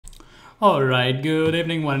Alright, good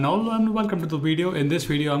evening one and all, and welcome to the video. In this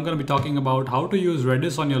video, I'm going to be talking about how to use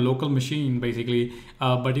Redis on your local machine, basically,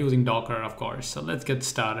 but using Docker, of course. So let's get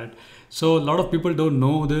started. So a lot of people don't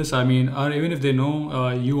know this. I mean, or even if they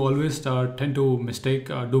know, you always tend to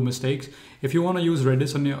do mistakes. If you want to use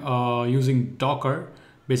Redis on your using Docker,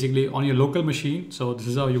 basically on your local machine, so this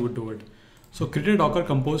is how you would do it. So create a Docker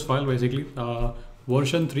compose file, basically.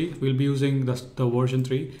 Version 3, we'll be using the version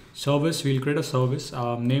 3 service. We'll create a service,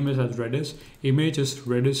 name is as Redis, image is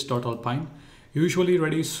redis.alpine. Usually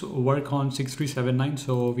Redis work on 6379,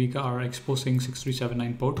 so we are exposing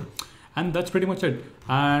 6379 port, and that's pretty much it.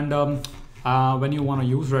 And when you want to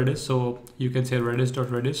use Redis, so you can say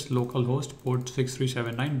redis.redis localhost port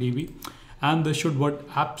 6379 db, and this should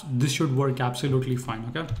work absolutely fine.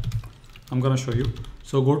 Okay, I'm gonna show you.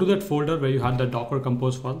 So go to that folder where you had the Docker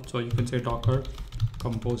compose file. So you can say Docker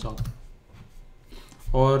compose up,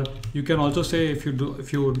 or you can also say if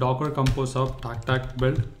you Docker compose up tac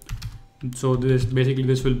build. So this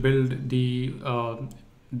will build the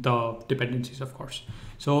dependencies, of course.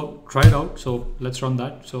 So try it out. So let's run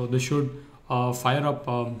that. So this should fire up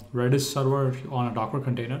Redis server on a Docker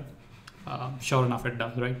container. Sure enough, it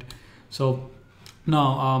does, right? So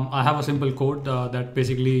now I have a simple code that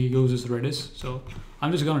basically uses Redis. So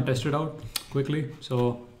I'm just gonna test it out quickly.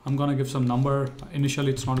 So I'm gonna give some number.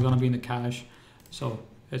 Initially, it's not gonna be in the cache, so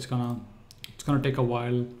it's gonna take a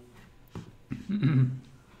while.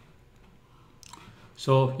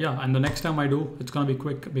 So yeah, and the next time I do, it's gonna be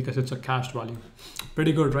quick because it's a cached value.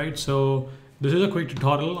 Pretty good, right? So this is a quick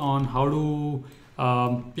tutorial on how to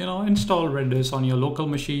install Redis on your local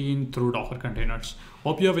machine through Docker containers.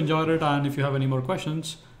 Hope you have enjoyed it, and if you have any more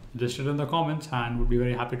questions, just share it in the comments and would be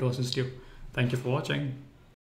very happy to assist you. Thank you for watching.